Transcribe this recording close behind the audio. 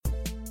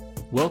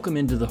Welcome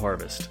into The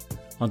Harvest.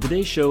 On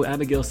today's show,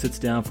 Abigail sits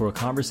down for a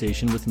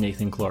conversation with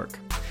Nathan Clark.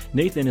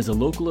 Nathan is a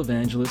local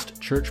evangelist,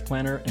 church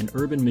planner, and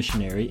urban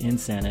missionary in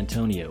San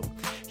Antonio.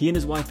 He and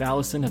his wife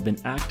Allison have been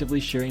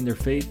actively sharing their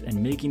faith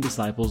and making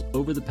disciples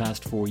over the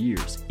past 4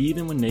 years,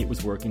 even when Nate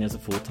was working as a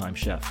full-time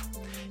chef.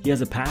 He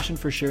has a passion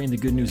for sharing the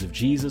good news of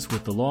Jesus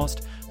with the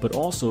lost, but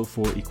also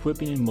for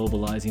equipping and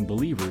mobilizing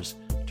believers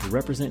to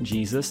represent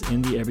Jesus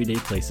in the everyday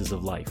places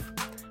of life.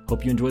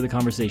 Hope you enjoy the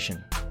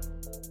conversation.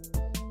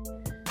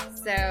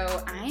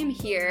 So I am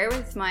here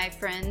with my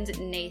friend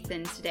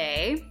Nathan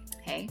today.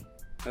 Hey.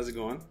 How's it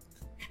going?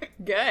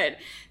 Good.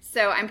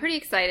 So I'm pretty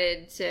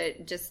excited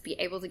to just be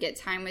able to get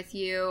time with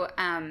you.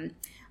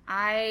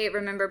 I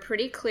remember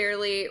pretty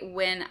clearly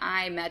when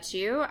I met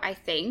you. I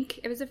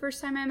think it was the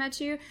first time I met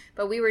you,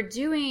 but we were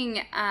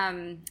doing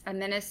a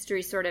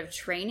ministry sort of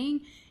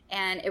training,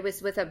 and it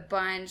was with a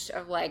bunch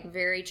of like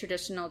very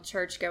traditional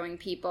church-going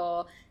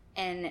people.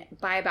 And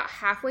by about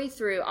halfway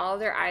through, all of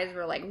their eyes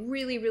were like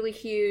really, really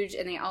huge,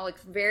 and they all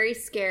looked very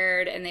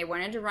scared, and they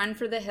wanted to run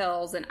for the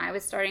hills, and I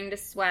was starting to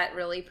sweat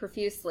really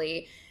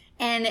profusely.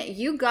 And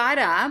you got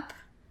up.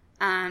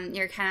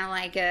 You're kind of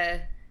like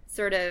a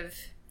sort of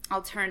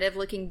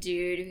alternative-looking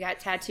dude who got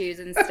tattoos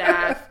and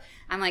stuff.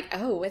 I'm like,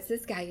 oh, what's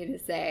this guy going to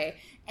say?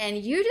 And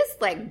you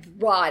just like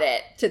brought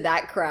it to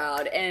that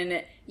crowd,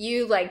 and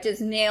you like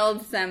just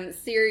nailed some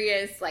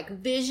serious like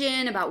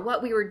vision about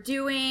what we were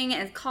doing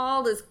and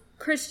called as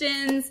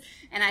Christians,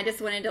 and I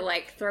just wanted to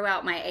like throw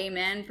out my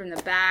amen from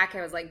the back.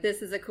 I was like,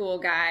 this is a cool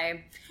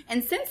guy.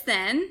 And since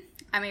then,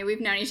 I mean,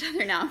 we've known each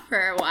other now for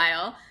a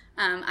while.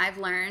 I've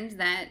learned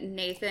that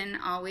Nathan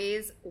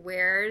always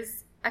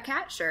wears a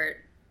cat shirt.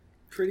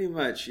 Pretty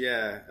much,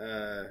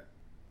 yeah.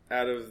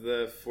 Out of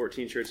the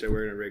 14 shirts I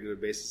wear on a regular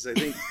basis, I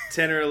think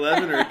 10 or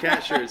 11 are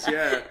cat shirts,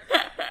 yeah.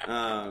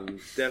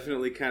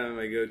 Definitely kind of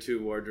my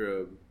go-to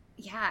wardrobe.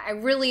 Yeah, I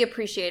really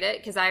appreciate it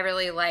because I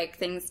really like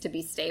things to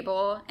be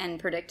stable and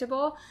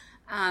predictable.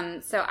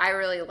 So I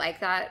really like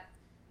that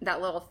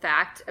little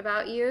fact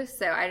about you.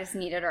 So I just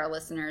needed our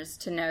listeners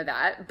to know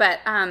that.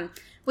 But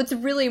what's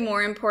really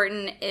more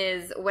important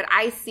is what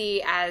I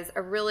see as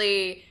a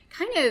really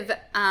kind of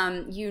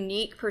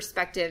unique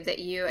perspective that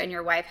you and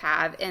your wife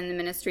have in the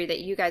ministry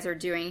that you guys are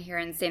doing here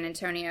in San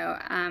Antonio.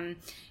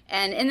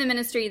 And in the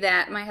ministry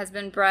that my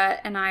husband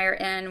Brett and I are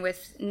in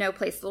with No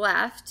Place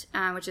Left,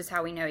 which is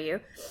how we know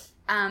you.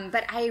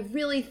 But I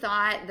really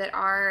thought that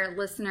our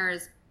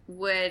listeners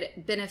would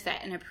benefit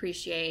and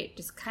appreciate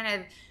just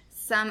kind of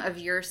some of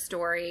your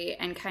story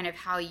and kind of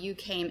how you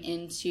came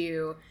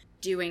into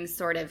doing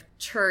sort of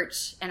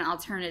church and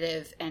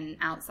alternative and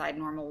outside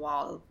normal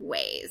wall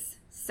ways.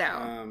 So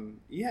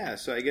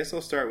so I guess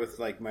I'll start with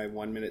like my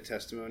 1 minute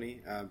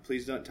testimony.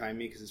 Please don't time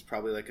me because it's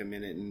probably like 1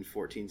 minute and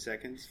 14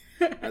 seconds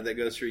that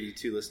goes for you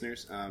two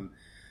listeners.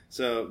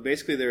 So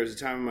basically there was a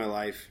time in my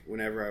life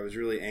whenever I was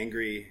really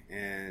angry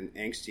and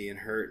angsty and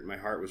hurt. My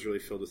heart was really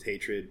filled with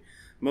hatred,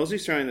 mostly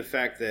surrounding the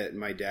fact that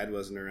my dad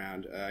wasn't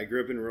around. I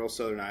grew up in rural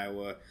southern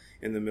Iowa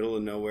in the middle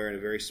of nowhere in a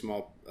very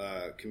small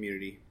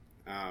community.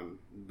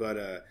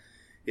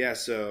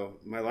 So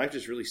my life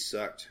just really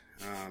sucked.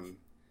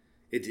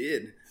 It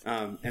did.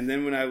 And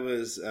then when I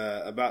was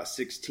about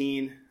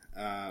 16,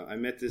 I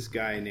met this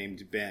guy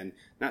named Ben.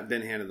 Not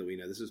Ben Hanna that we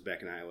know. This was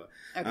back in Iowa.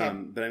 Okay.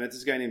 But I met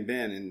this guy named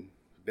Ben, and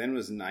Ben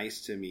was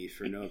nice to me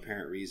for no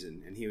apparent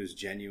reason, and he was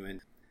genuine,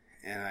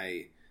 and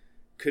I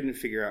couldn't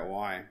figure out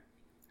why.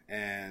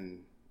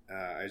 And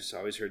I just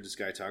always heard this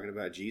guy talking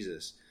about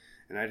Jesus,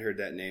 and I'd heard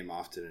that name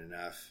often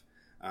enough.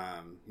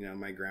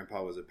 My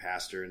grandpa was a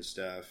pastor and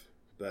stuff,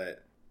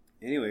 but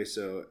anyway,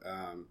 so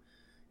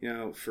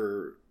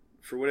for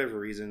whatever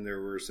reason,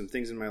 there were some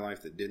things in my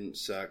life that didn't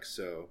suck.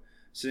 So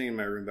sitting in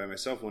my room by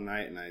myself one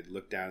night, and I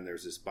looked down, and there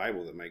was this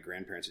Bible that my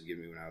grandparents had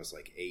given me when I was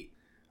like 8.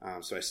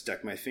 So I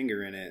stuck my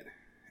finger in it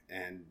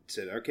and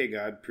said, okay,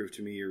 God, prove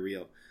to me you're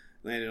real.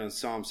 Landed on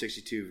Psalm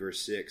 62, verse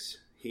 6.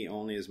 He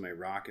only is my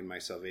rock and my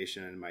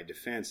salvation and my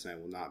defense, and I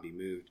will not be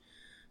moved.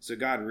 So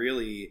God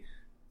really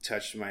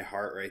touched my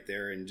heart right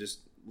there and just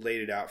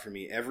laid it out for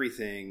me,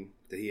 everything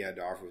that he had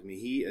to offer with me.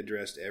 He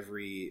addressed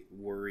every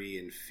worry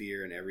and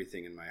fear and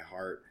everything in my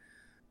heart.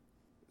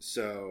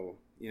 So,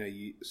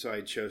 so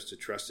I chose to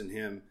trust in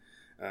him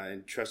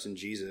and trust in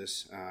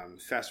Jesus.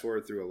 Fast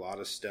forward through a lot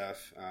of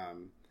stuff.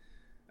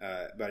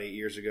 About 8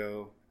 years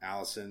ago,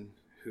 Allison,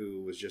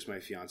 who was just my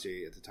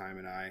fiance at the time,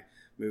 and I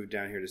moved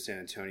down here to San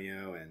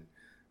Antonio, and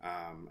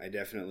I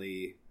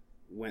definitely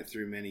went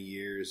through many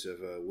years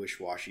of a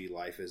wish-washy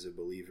life as a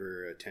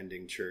believer,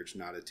 attending church,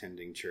 not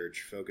attending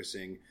church,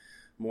 focusing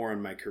more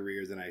on my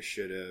career than I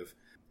should have.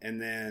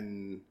 And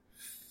then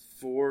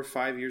 4 or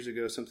 5 years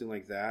ago, something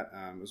like that,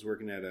 I was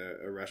working at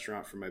a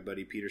restaurant for my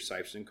buddy Peter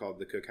Sipson called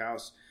The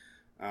Cookhouse,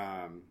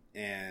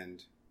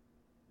 and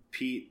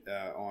Pete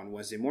on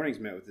Wednesday mornings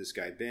met with this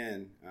guy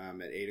Ben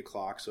at 8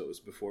 o'clock, so it was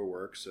before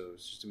work, so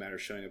it's just a matter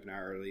of showing up an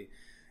hour early,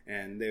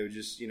 and they would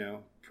just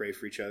pray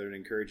for each other and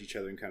encourage each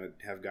other and kind of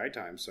have guide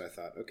time. So I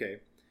thought, okay,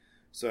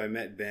 so I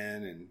met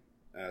Ben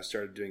and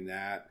started doing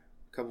that.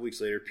 A couple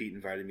weeks later, Pete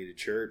invited me to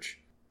church,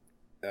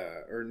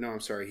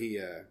 he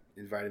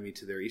invited me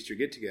to their Easter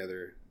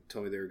get-together,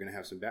 told me they were going to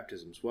have some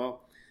baptisms.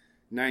 Well,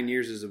 9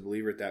 years as a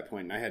believer at that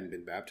point, and I hadn't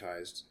been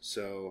baptized.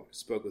 So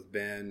spoke with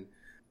Ben.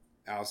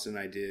 Allison,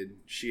 I did.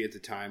 She at the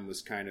time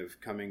was kind of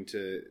coming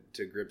to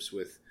grips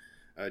with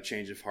a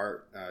change of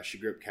heart. She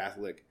grew up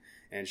Catholic,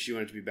 and she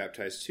wanted to be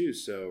baptized too.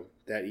 So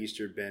that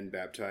Easter, Ben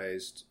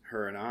baptized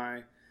her and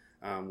I.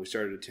 We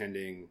started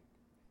attending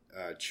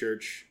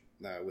church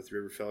with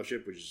River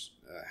Fellowship, which is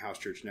a house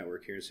church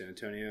network here in San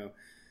Antonio.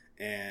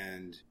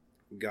 And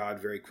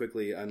God very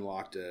quickly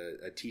unlocked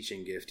a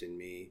teaching gift in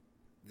me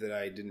that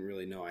I didn't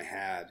really know I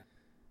had.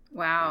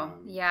 Wow.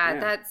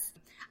 That's,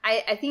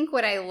 I think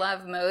what I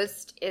love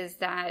most is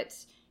that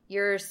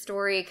your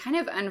story kind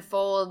of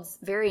unfolds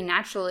very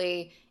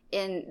naturally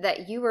in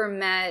that you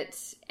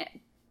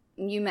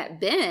met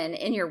Ben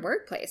in your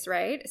workplace,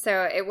 right?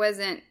 So it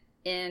wasn't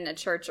in a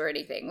church or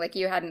anything. Like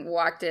you hadn't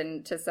walked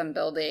into some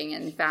building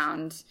and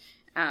found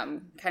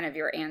kind of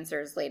your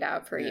answers laid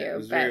out for you. It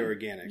was very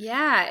organic.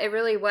 Yeah, it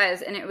really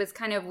was. And it was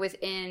kind of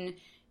within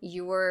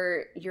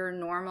your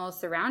normal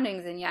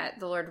surroundings, and yet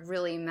the Lord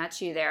really met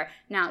you there.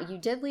 Now, you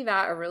did leave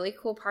out a really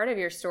cool part of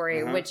your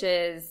story, which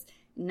is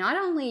not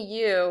only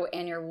you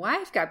and your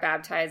wife got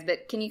baptized,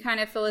 but can you kind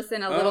of fill us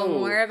in a little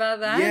more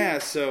about that? Yeah,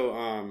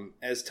 so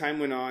as time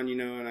went on,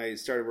 and I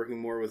started working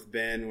more with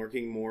Ben,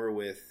 working more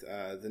with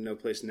the No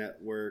Place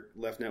Network,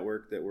 Left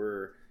Network that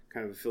we're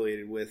kind of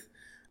affiliated with,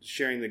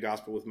 sharing the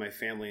gospel with my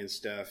family and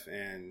stuff,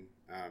 and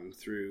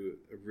through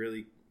a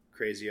really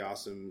crazy,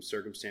 awesome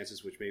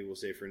circumstances, which maybe we'll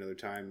say for another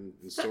time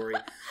in the story.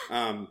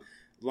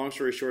 Long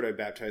story short, I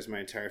baptized my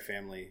entire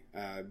family.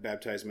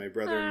 Baptized my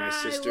brother and my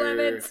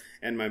sister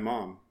and my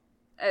mom.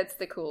 It's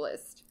the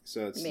coolest.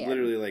 So it's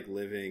literally like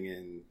living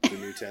in the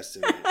New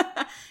Testament.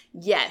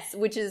 Yes,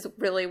 which is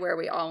really where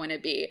we all want to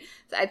be.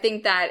 I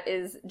think that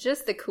is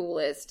just the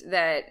coolest,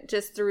 that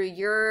just through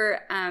your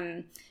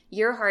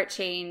heart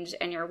change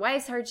and your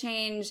wife's heart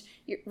change,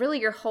 really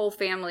your whole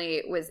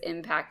family was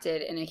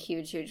impacted in a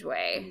huge, huge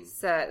way.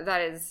 So that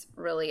is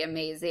really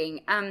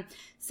amazing.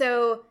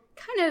 So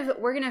kind of,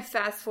 we're going to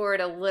fast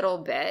forward a little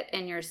bit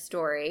in your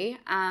story.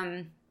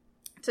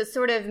 To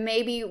sort of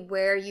maybe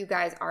where you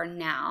guys are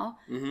now.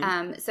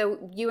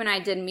 So you and I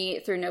did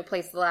meet through No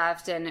Place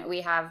Left, and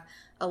we have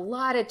a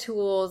lot of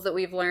tools that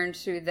we've learned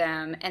through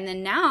them. And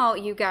then now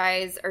you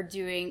guys are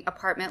doing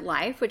Apartment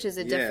Life, which is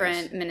a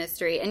different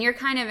ministry. And you're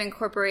kind of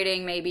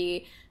incorporating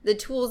maybe the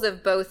tools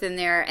of both in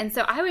there. And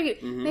so I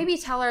would maybe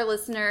tell our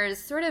listeners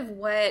sort of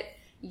what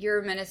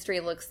your ministry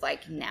looks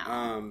like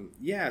now.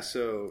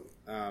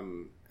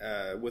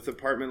 With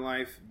Apartment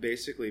Life,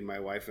 basically my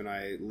wife and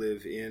I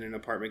live in an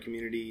apartment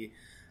community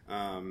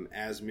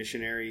as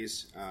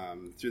missionaries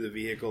through the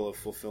vehicle of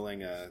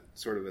fulfilling a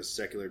sort of a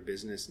secular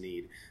business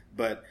need.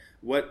 But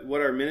what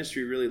our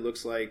ministry really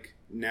looks like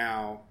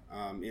now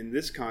in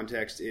this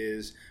context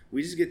is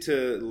we just get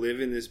to live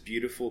in this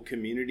beautiful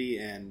community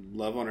and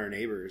love on our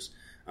neighbors.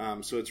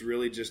 So it's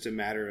really just a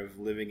matter of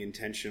living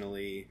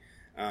intentionally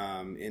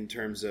in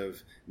terms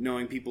of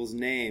knowing people's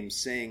names,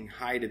 saying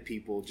hi to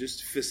people,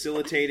 just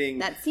facilitating.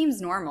 That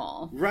seems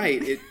normal.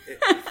 Right.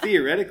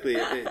 Theoretically,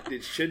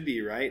 it should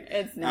be, right?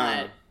 It's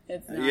not.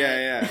 It's not.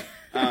 Yeah.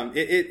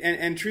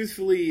 And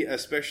truthfully,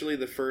 especially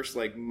the first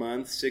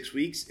month, 6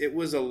 weeks, it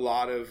was a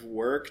lot of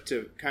work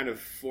to kind of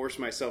force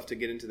myself to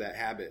get into that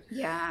habit.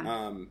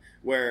 Yeah.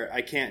 Where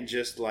I can't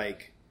just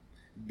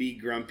be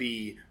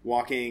grumpy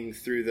walking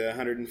through the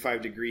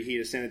 105-degree heat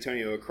of San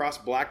Antonio across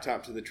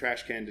blacktop to the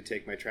trash can to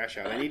take my trash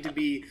out. I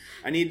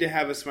need to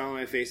have a smile on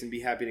my face and be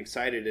happy and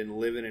excited and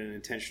live in an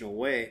intentional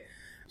way.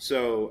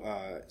 So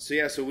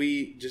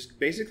we just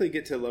basically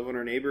get to love on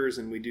our neighbors,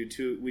 and we do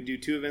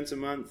two events a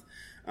month.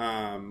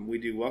 We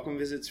do welcome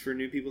visits for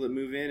new people that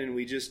move in, and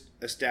we just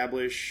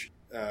establish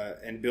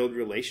and build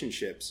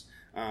relationships.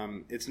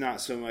 It's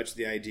not so much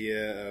the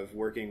idea of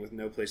working with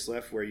No Place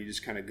Left, where you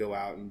just kind of go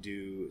out and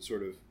do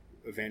sort of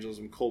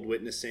evangelism, cold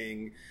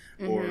witnessing,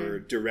 or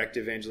direct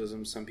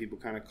evangelism, some people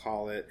kind of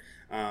call it.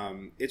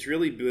 It's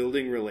really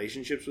building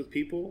relationships with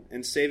people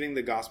and saving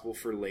the gospel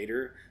for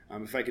later,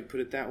 if I could put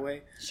it that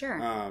way.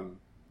 Sure.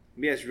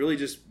 It's really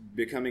just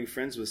becoming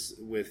friends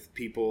with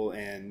people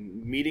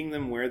and meeting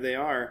them where they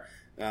are,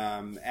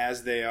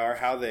 as they are,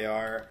 how they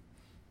are,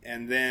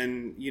 and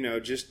then,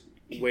 just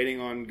waiting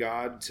on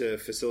God to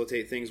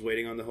facilitate things,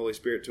 waiting on the Holy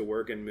Spirit to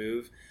work and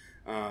move,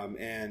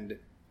 and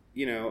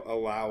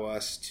allow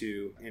us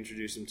to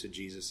introduce them to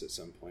Jesus at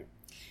some point.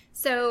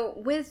 So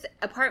with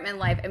Apartment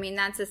Life,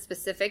 that's a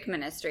specific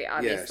ministry,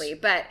 obviously. Yes.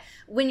 But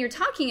when you're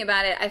talking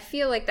about it, I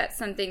feel like that's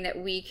something that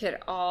we could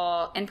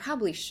all, and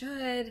probably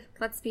should,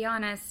 let's be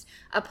honest,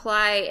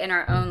 apply in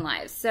our own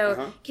lives.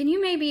 So can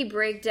you maybe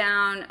break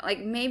down,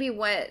 maybe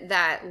what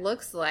that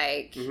looks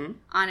like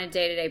on a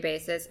day-to-day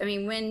basis?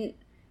 When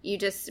you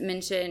just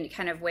mentioned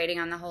kind of waiting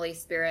on the Holy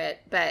Spirit,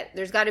 but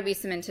there's got to be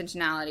some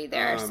intentionality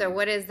there. So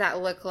what does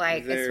that look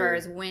like as far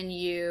as when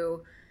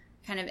you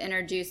kind of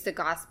introduce the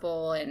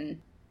gospel?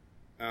 And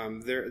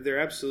there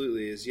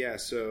absolutely is, yeah.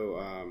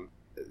 So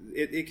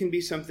it can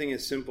be something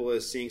as simple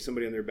as seeing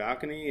somebody on their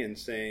balcony and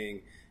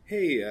saying,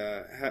 hey,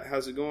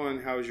 how's it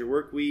going? How was your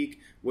work week?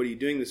 What are you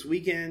doing this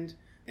weekend?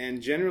 And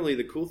generally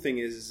the cool thing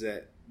is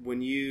that when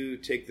you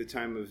take the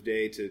time of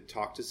day to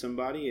talk to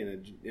somebody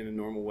in a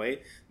normal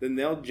way, then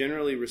they'll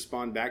generally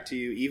respond back to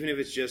you, even if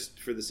it's just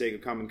for the sake of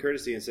common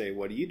courtesy, and say,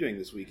 what are you doing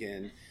this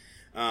weekend?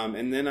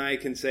 And then I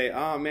can say,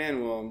 oh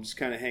man, well, I'm just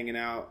kind of hanging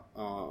out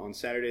on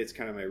Saturday. It's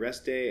kind of my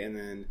rest day. And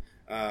then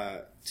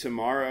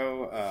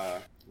tomorrow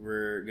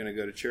we're going to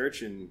go to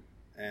church and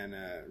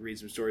read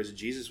some stories of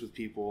Jesus with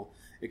people.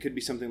 It could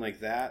be something like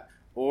that.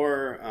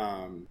 Or,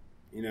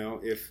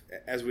 if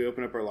as we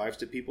open up our lives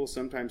to people,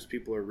 sometimes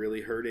people are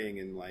really hurting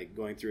and like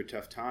going through a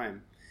tough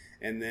time.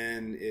 And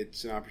then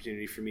it's an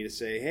opportunity for me to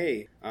say,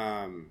 hey,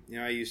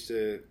 I used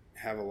to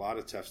have a lot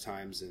of tough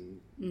times,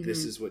 and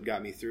this is what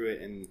got me through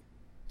it. And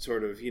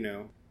sort of,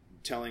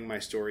 telling my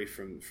story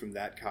from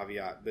that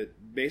caveat. But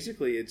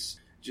basically it's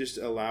just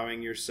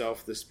allowing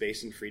yourself the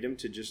space and freedom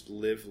to just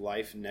live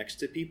life next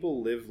to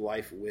people, live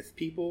life with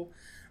people,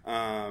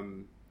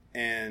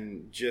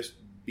 and just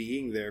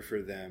being there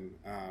for them.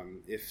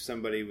 If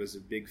somebody was a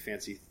big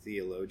fancy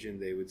theologian,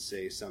 they would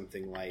say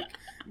something like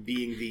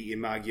being the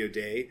Imago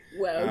Dei.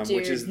 Whoa, dude,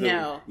 which is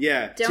no.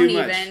 Yeah, don't too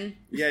much. Even.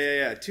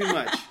 Yeah, too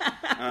much.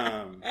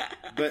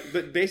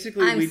 But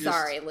basically, I'm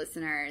sorry,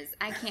 listeners.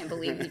 I can't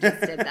believe you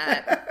just did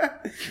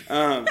that.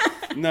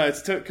 No,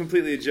 it's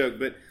completely a joke.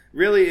 But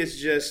really, it's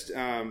just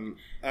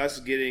us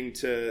getting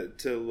to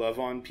love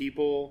on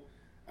people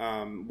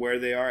where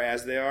they are,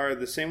 as they are,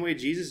 the same way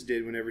Jesus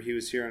did whenever he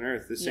was here on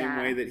earth. The same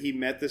way that he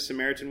met the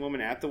Samaritan woman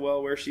at the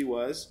well where she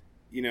was.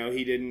 He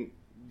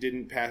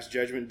didn't pass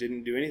judgment,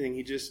 didn't do anything.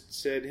 He just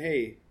said,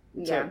 "Hey,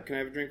 what's up? Can I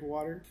have a drink of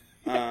water?"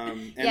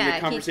 And the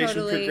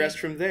conversation progressed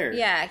from there.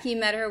 Yeah, he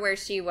met her where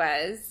she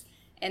was,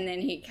 and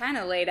then he kind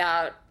of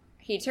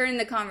he turned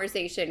the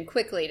conversation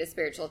quickly to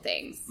spiritual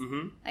things.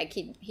 Mm-hmm. Like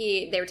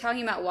they were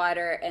talking about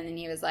water, and then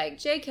he was like,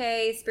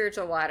 JK,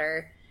 spiritual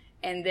water.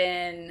 And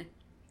then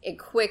it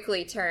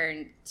quickly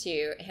turned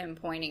to him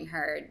pointing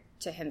her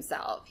to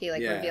himself. He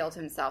revealed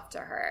himself to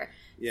her.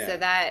 Yeah. So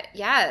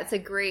it's a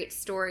great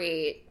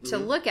story to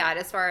look at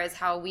as far as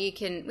how we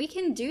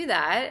can do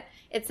that.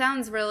 It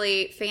sounds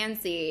really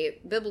fancy,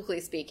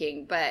 biblically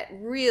speaking, but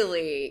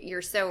really,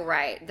 you're so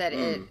right that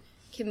it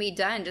can be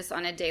done just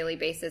on a daily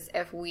basis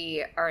if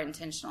we are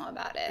intentional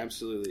about it.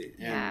 Absolutely.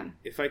 And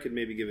if I could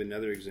maybe give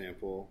another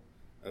example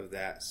of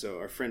that. So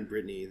our friend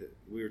Brittany,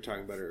 we were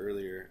talking about her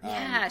earlier.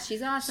 Yeah,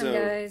 she's awesome,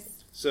 guys.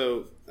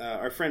 So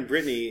our friend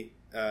Brittany,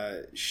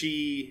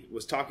 she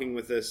was talking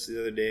with us the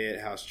other day at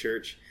House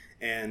Church,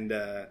 and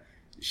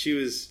she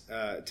was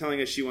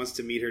telling us she wants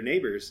to meet her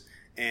neighbors,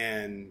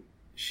 and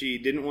she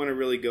didn't want to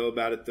really go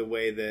about it the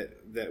way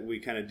that we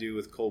kind of do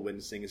with cold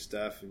witnessing and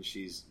stuff. And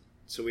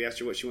so we asked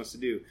her what she wants to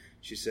do.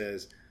 She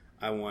says,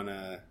 I want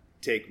to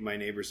take my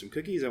neighbors some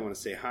cookies. I want to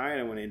say hi,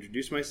 and I want to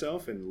introduce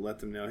myself and let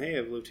them know, hey,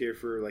 I've lived here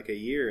for like a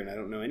year and I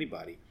don't know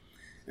anybody.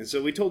 And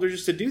so we told her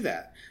just to do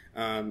that.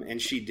 And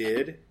she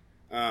did.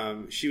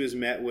 She was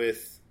met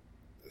with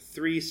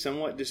 3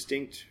 somewhat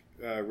distinct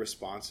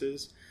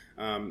responses.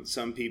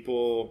 Some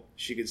people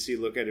she could see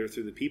look at her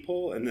through the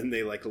peephole, and then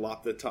they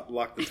locked the top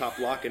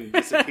lock and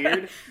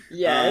disappeared.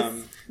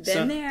 Yes,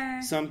 been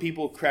there. Some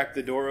people cracked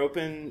the door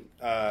open,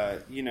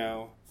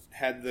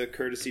 had the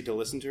courtesy to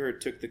listen to her,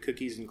 took the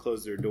cookies and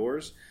closed their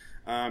doors.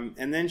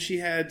 And then she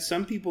had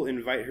some people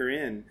invite her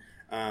in,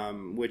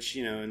 which,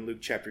 in Luke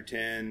chapter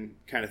 10,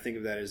 kind of think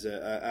of that as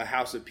a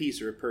house of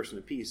peace or a person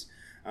of peace.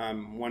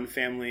 One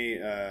family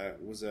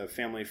was a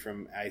family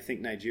from, I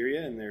think,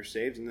 Nigeria, and they're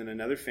saved. And then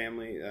another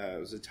family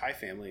was a Thai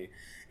family,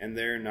 and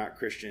they're not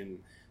Christian.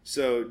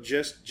 So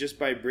just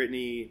by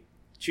Brittany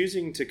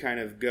choosing to kind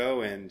of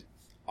go and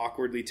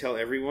awkwardly tell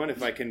everyone,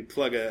 if I can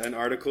plug an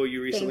article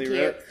you recently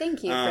wrote.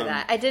 Thank you for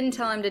that. I didn't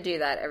tell him to do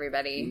that,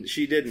 everybody.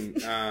 She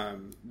didn't.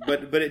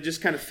 But it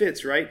just kind of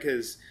fits, right?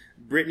 Because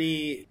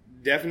Brittany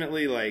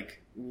definitely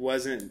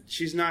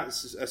she's not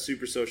a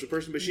super social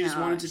person, but she just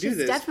wanted to do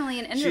this. She's definitely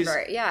an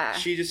introvert,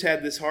 She just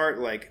had this heart,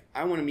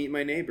 I want to meet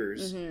my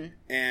neighbors,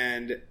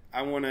 and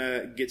I want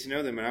to get to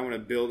know them, and I want to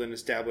build and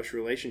establish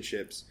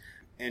relationships.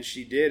 And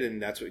she did,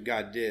 and that's what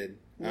God did.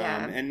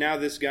 Yeah. And now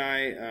this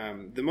guy,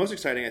 the most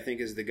exciting, I think,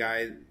 is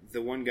the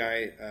one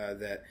guy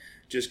that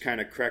just kind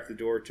of cracked the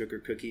door, took her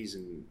cookies,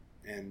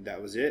 and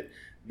that was it.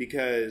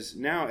 Because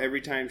now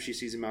every time she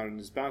sees him out on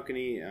his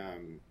balcony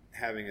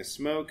having a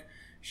smoke,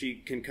 she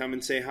can come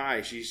and say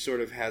hi. She sort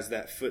of has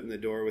that foot in the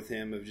door with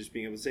him of just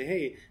being able to say,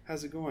 hey,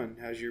 how's it going?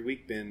 How's your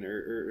week been?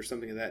 Or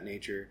something of that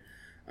nature.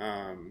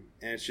 And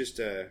it's just,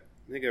 I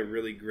think, a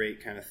really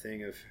great kind of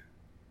thing of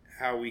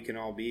how we can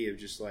all be, of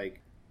just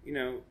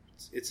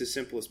it's as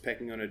simple as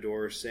pecking on a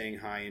door, saying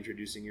hi,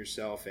 introducing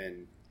yourself,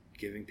 and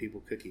giving people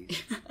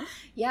cookies.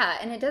 Yeah,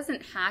 and it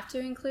doesn't have to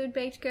include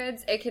baked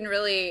goods. It can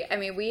really,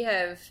 we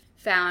have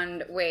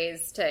found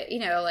ways to,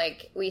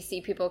 we see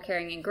people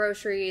carrying in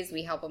groceries,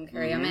 we help them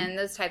carry them in,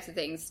 those types of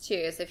things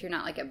too. So if you're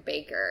not a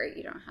baker,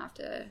 you don't have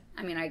to,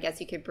 I guess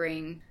you could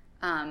bring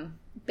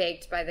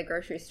baked by the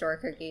grocery store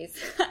cookies.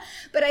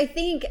 But I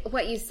think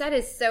what you said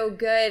is so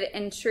good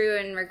and true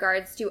in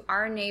regards to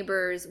our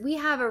neighbors. We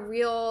have a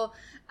real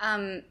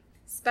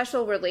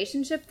special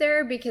relationship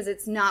there because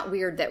it's not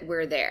weird that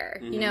we're there.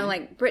 Mm-hmm. You know,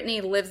 like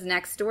Brittany lives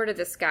next door to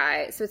this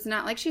guy, so it's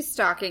not like she's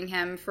stalking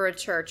him for a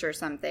church or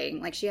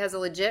something. Like, she has a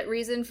legit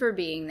reason for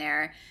being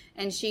there,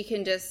 and she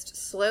can just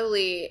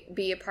slowly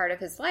be a part of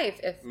his life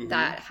if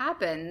that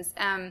happens.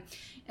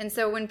 And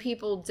so when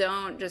people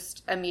don't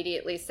just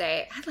immediately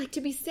say, I'd like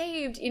to be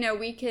saved, you know,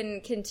 we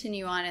can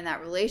continue on in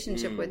that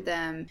relationship with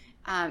them.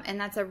 And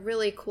that's a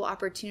really cool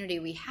opportunity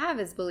we have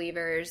as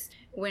believers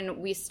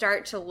when we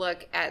start to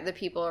look at the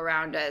people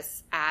around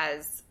us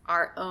as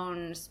our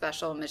own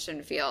special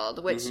mission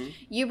field, which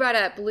you brought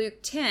up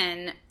Luke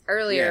 10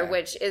 earlier,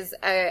 which is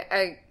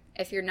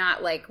if you're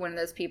not like one of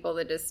those people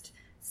that just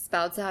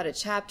spouts out a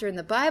chapter in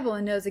the Bible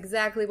and knows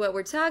exactly what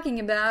we're talking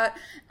about.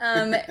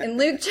 In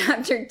Luke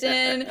chapter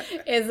 10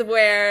 is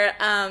where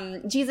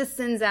Jesus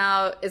sends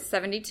out, is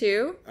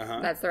 72.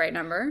 That's the right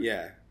number.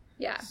 Yeah.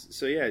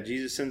 So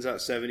Jesus sends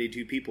out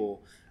 72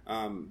 people.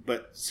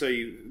 But so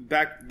you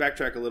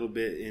backtrack a little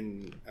bit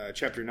in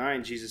chapter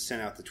 9, Jesus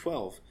sent out the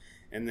 12.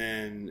 And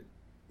then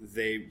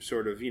they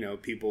sort of, you know,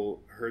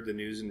 people heard the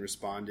news and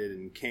responded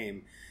and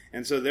came.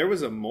 And so there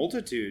was a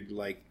multitude,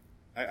 like,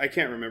 I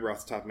can't remember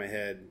off the top of my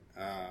head,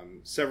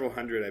 several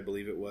hundred, I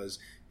believe it was,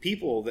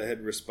 people that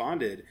had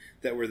responded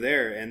that were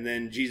there. And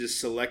then Jesus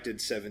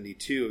selected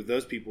 72 of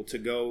those people to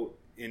go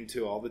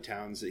into all the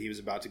towns that he was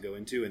about to go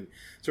into and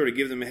sort of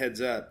give them a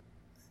heads up.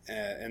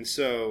 And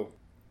so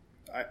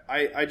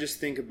I just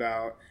think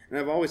about, and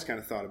I've always kind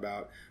of thought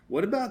about,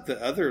 what about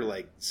the other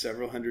like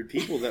several hundred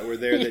people that were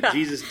there that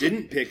Jesus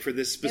didn't pick for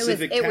this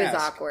specific task? It was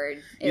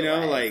awkward.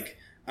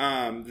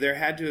 There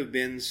had to have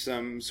been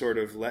some sort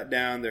of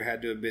letdown. There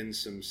had to have been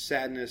some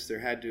sadness. There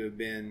had to have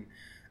been,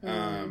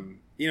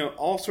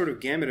 all sort of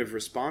gamut of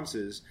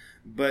responses.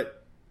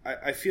 But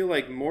I feel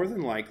like more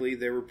than likely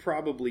there were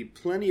probably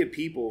plenty of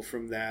people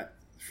from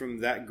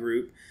that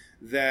group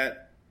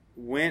that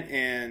went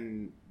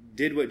and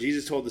did what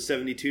Jesus told the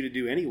 72 to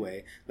do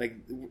anyway. Like,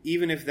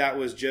 even if that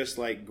was just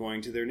like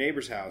going to their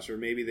neighbor's house, or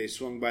maybe they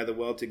swung by the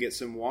well to get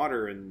some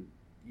water and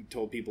he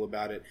told people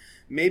about it.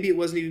 Maybe it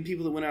wasn't even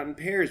people that went out in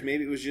pairs.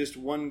 Maybe it was just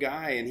one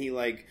guy and he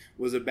like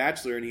was a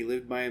bachelor and he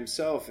lived by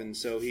himself. And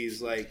so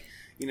he's like,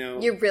 you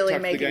know, you're really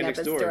making up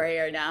a story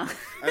right now.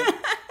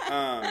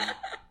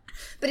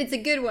 But it's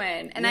a good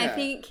one. And I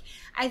think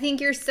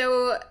you're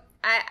so,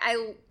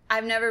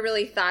 I've never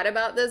really thought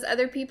about those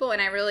other people,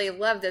 and I really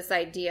love this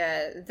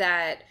idea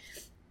that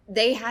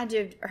they had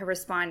to have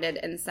responded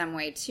in some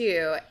way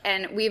too.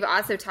 And we've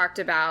also talked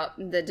about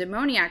the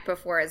demoniac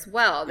before as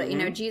well, that, you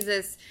know,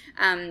 Jesus,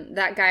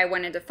 that guy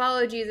wanted to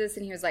follow Jesus,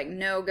 and he was like,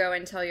 no, go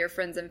and tell your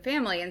friends and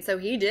family. And so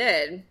he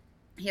did.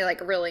 He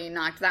like really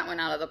knocked that one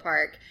out of the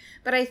park.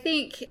 But I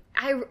think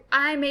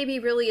I maybe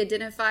really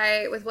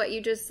identify with what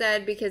you just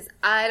said, because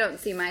I don't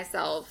see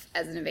myself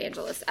as an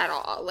evangelist at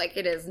all. Like,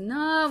 it is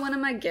not one of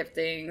my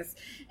giftings.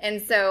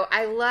 And so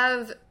I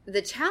love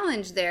the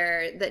challenge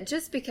there, that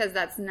just because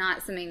that's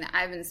not something that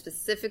I've been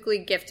specifically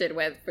gifted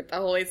with the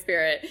Holy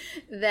Spirit,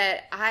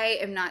 that I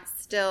am not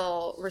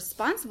still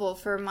responsible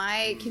for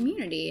my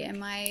community and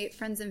my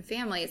friends and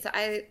family. So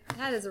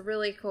that is a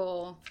really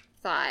cool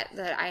thought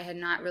that I had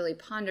not really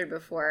pondered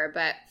before.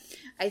 But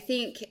I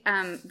think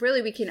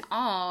really we can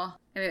all,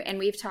 and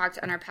we've talked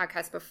on our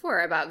podcast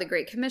before about the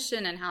Great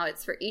Commission and how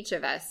it's for each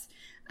of us.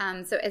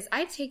 So as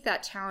I take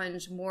that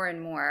challenge more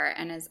and more,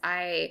 and as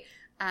I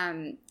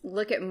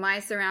look at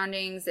my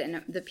surroundings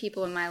and the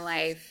people in my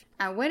life,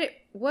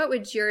 what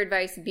would your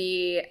advice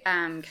be,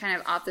 kind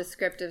of off the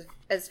script,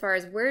 as far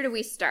as where do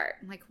we start?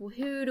 Like,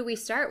 who do we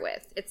start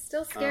with? It's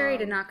still scary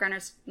to knock on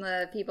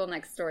the people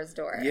next door's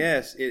door.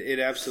 Yes, it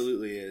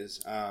absolutely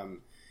is.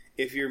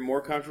 If you're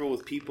more comfortable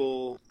with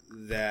people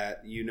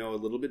that you know a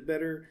little bit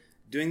better,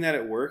 doing that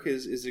at work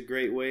is a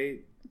great way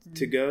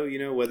to go. You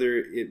know, whether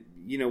it,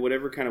 you know,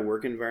 whatever kind of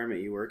work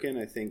environment you work in,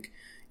 I think,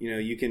 you know,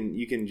 you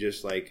can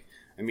just like,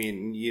 I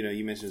mean, you know,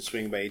 you mentioned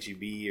swing by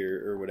HEB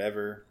or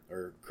whatever,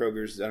 or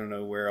Kroger's. I don't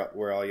know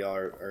where all y'all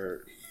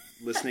are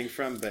listening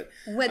from, but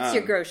what's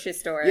your grocery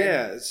store?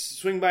 Yeah,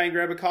 swing by and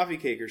grab a coffee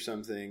cake or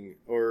something,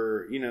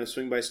 or, you know,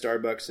 swing by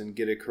Starbucks and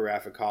get a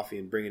carafe of coffee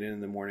and bring it in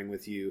the morning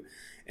with you,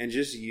 and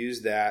just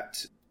use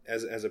that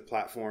as a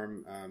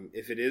platform.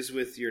 If it is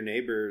with your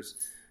neighbors,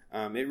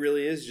 it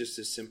really is just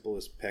as simple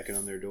as pecking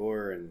on their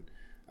door, and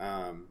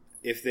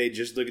if they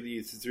just look at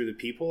you through the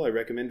people, I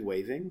recommend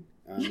waving.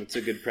 It's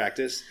a good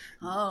practice.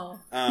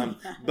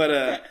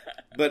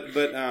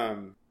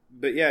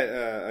 But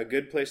yeah, a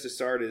good place to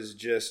start is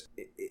just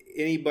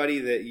anybody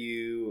that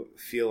you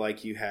feel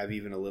like you have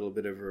even a little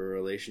bit of a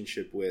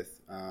relationship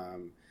with.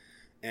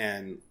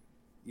 And,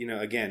 you know,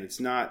 again, it's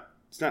not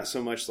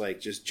so much like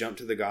just jump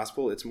to the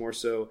gospel. It's more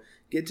so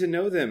get to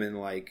know them and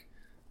like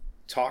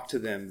talk to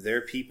them.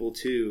 They're people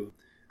too.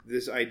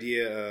 This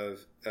idea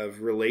of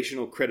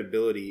relational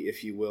credibility,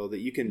 if you will, that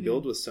you can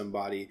build with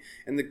somebody.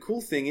 And the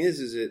cool thing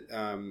is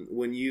that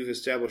when you've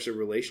established a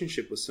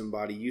relationship with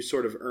somebody, you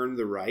sort of earn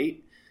the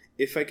right,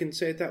 if I can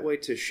say it that way,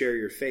 to share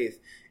your faith.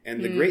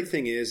 And the great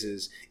thing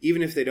is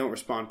even if they don't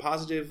respond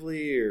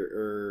positively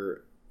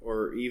or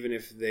even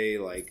if they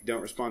like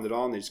don't respond at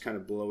all and they just kind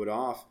of blow it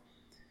off,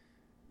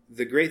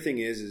 the great thing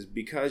is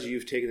because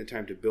you've taken the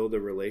time to build a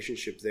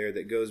relationship there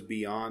that goes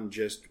beyond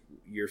just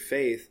your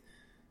faith,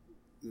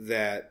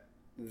 that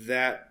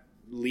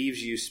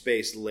leaves you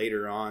space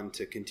later on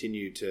to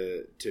continue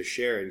to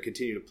share and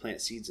continue to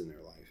plant seeds in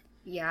their life.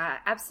 Yeah,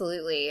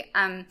 absolutely.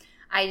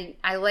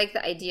 I like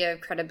the idea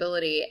of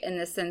credibility in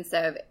the sense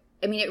of,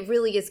 I mean, it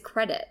really is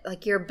credit.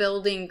 Like, you're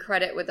building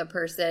credit with a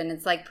person.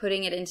 It's like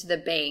putting it into the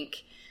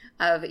bank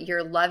of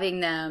you're loving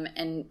them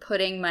and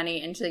putting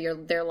money into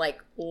their like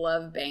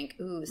love bank.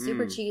 Ooh,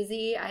 super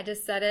cheesy. I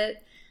just said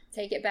it.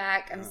 Take it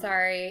back. I'm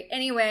sorry.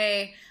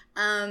 Anyway,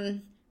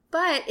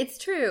 but it's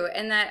true.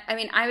 And that, I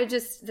mean,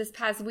 this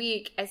past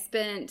week, I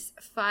spent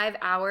 5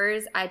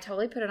 hours. I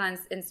totally put it on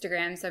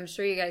Instagram, so I'm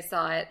sure you guys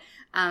saw it,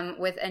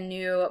 with a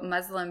new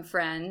Muslim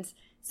friend.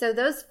 So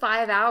those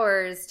 5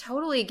 hours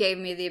totally gave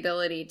me the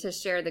ability to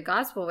share the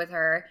gospel with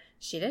her.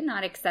 She did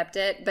not accept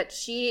it, but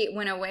she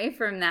went away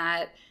from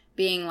that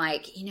being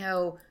like,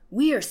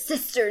 we are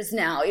sisters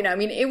now. I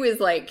mean, it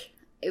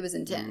was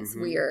intense.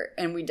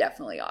 We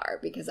definitely are,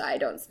 because I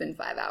don't spend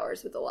 5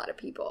 hours with a lot of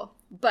people.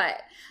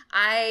 But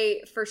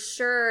I for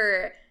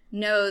sure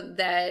know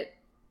that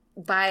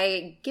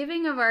by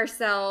giving of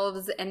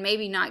ourselves and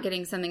maybe not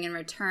getting something in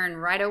return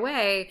right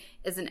away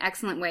is an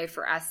excellent way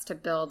for us to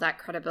build that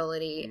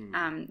credibility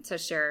to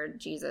share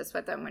Jesus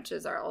with them, which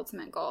is our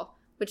ultimate goal.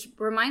 Which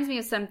reminds me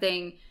of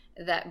something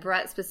that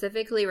Brett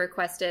specifically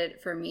requested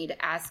for me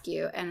to ask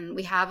you, and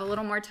we have a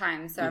little more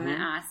time, so I'm going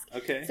to ask.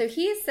 Okay. So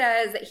he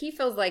says that he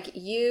feels like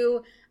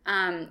you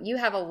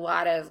have a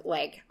lot of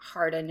like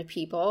hardened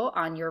people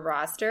on your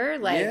roster.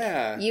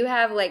 Like, you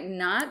have like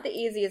not the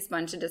easiest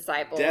bunch of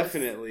disciples.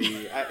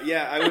 Definitely.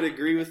 I would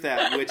agree with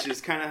that, which is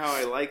kind of how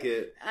I like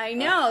it. I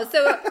know.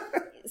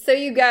 So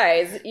you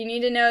guys, you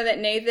need to know that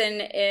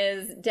Nathan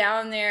is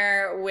down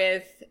there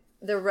with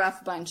the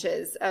rough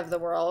bunches of the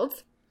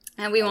world.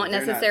 And we won't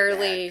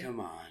necessarily, come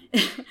on.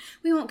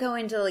 We won't go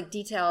into like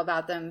detail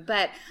about them.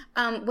 But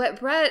what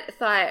Brett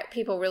thought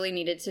people really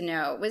needed to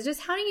know was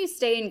just how do you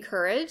stay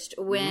encouraged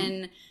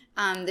when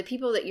the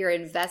people that you're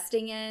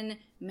investing in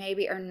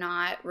maybe are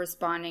not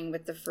responding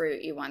with the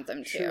fruit you want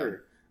them to?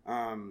 Sure.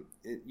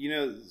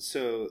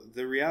 So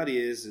the reality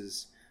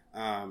is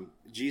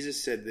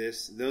Jesus said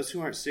this: those who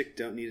aren't sick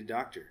don't need a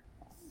doctor.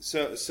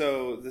 So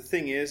the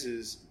thing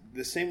is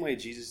the same way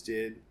Jesus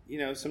did.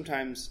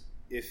 Sometimes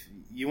if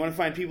you want to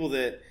find people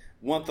that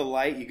want the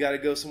light, you got to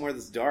go somewhere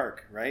that's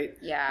dark, right?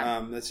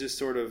 Yeah. That's just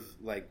sort of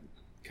like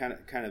kind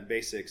of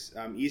basics.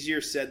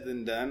 Easier said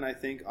than done, I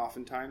think.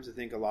 Oftentimes, I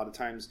think a lot of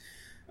times,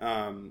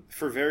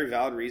 for very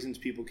valid reasons,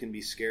 people can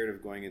be scared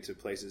of going into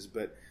places.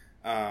 But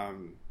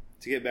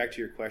to get back to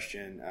your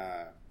question,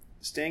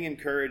 staying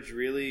encouraged,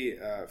 really,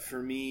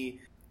 for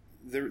me,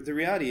 the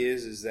reality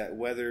is that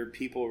whether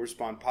people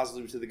respond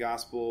positively to the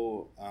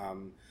gospel,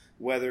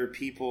 whether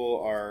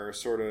people are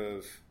sort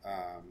of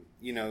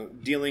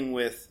dealing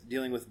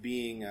with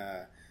being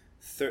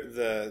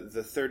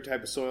the third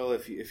type of soil,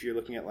 if you're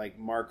looking at like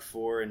Mark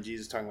 4 and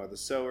Jesus talking about the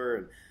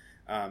sower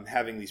and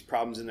having these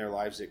problems in their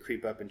lives that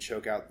creep up and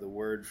choke out the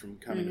word from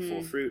coming to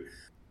full fruit.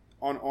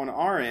 On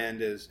our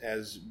end,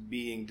 as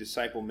being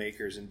disciple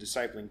makers and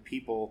discipling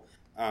people,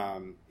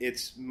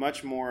 it's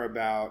much more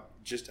about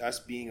just us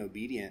being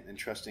obedient and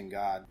trusting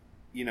God.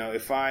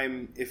 If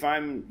I'm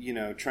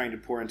trying to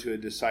pour into a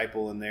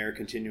disciple and they're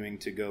continuing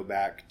to go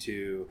back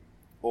to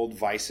old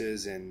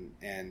vices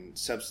and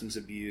substance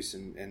abuse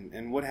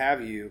and what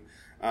have you,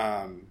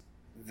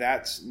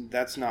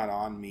 that's not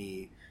on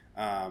me.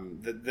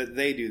 That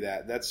they do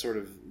that. That's sort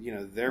of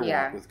their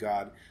walk with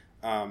God.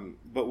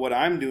 But what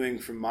I'm doing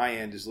from my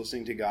end is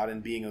listening to God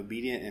and being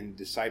obedient and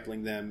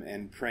discipling them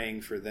and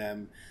praying for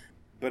them.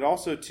 But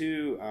also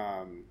too,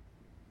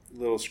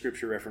 little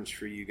scripture reference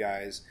for you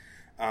guys.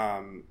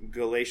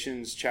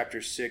 Galatians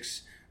chapter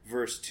 6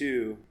 verse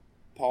 2,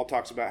 Paul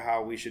talks about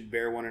how we should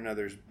bear one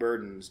another's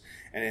burdens,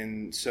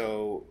 and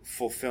so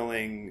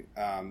fulfilling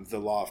the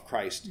law of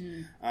Christ.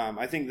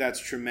 I think that's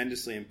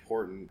tremendously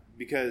important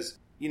because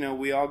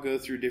we all go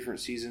through different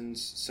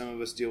seasons. Some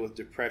of us deal with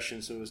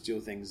depression, some of us deal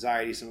with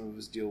anxiety, some of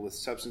us deal with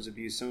substance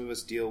abuse, some of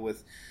us deal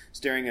with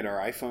staring at our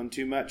iPhone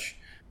too much.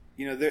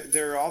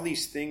 There are all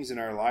these things in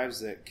our lives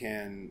that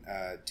can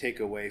take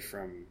away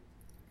from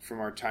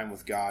our time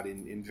with God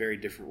in very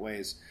different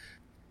ways.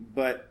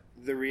 But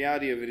the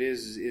reality of it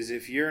is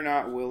if you're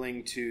not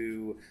willing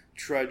to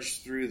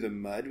trudge through the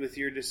mud with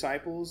your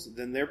disciples,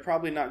 then they're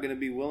probably not going to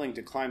be willing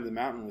to climb the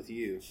mountain with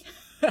you.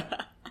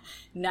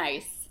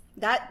 Nice.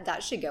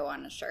 That should go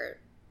on a shirt.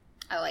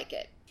 I like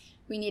it.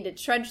 We need to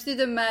trudge through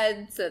the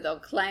mud so they'll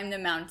climb the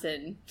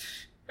mountain.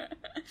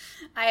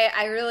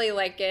 I really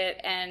like it,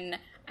 and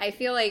I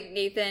feel like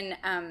Nathan,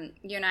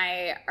 you and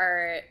I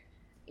are,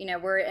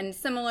 we're in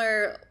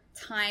similar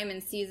time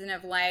and season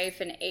of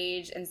life and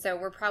age, and so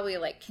we're probably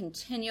like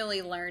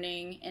continually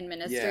learning in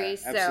ministry.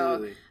 Yeah,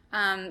 absolutely.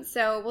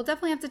 So we'll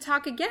definitely have to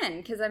talk again,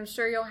 because I'm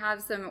sure you'll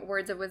have some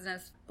words of wisdom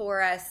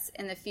for us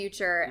in the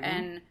future. Mm-hmm.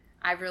 And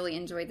I've really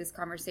enjoyed this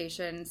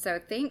conversation. So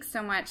thanks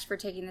so much for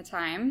taking the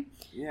time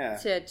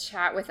to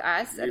chat with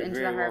us at Into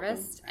the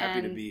Harvest.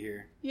 Happy to be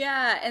here.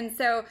 Yeah, and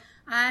so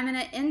I'm going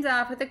to end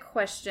off with a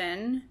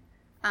question.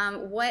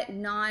 What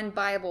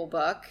non-Bible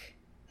book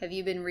have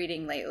you been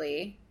reading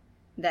lately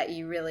that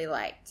you really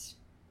liked?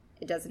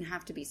 It doesn't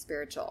have to be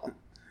spiritual.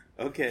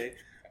 Okay.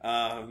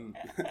 I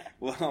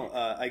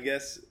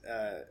guess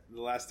the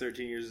last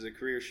 13 years as a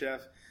career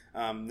chef,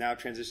 now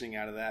transitioning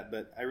out of that,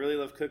 but I really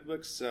love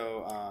cookbooks.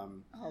 So,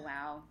 oh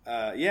wow,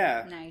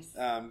 yeah, nice.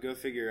 Go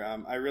figure.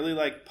 I really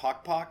like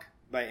Pok Pok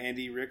by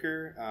Andy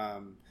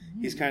Ricker.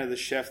 He's kind of the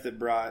chef that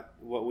brought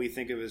what we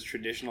think of as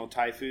traditional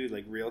Thai food,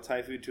 like real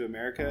Thai food, to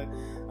America.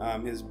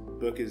 His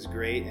book is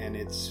great, and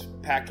it's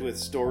packed with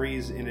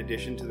stories in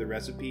addition to the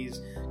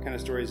recipes, kind of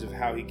stories of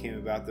how he came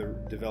about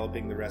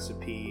developing the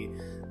recipe,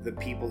 the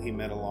people he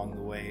met along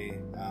the way.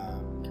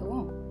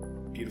 Cool.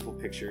 Beautiful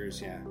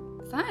pictures, yeah.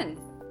 Fun.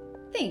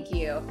 Thank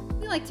you.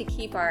 We like to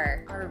keep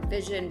our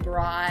vision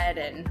broad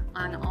and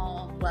on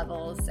all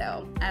levels,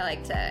 so I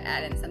like to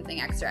add in something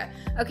extra.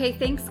 Okay,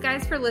 thanks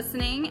guys for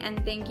listening,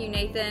 and thank you,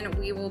 Nathan.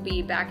 We will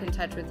be back in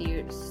touch with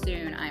you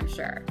soon, I'm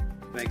sure.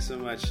 Thanks so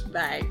much.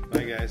 Bye.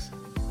 Bye, guys.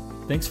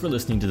 Thanks for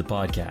listening to the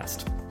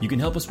podcast. You can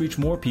help us reach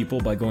more people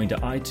by going to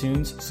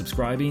iTunes,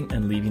 subscribing,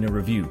 and leaving a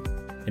review.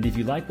 And if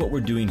you like what we're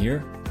doing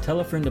here,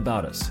 tell a friend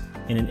about us.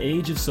 In an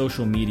age of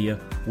social media,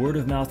 word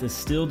of mouth is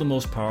still the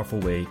most powerful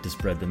way to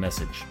spread the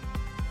message.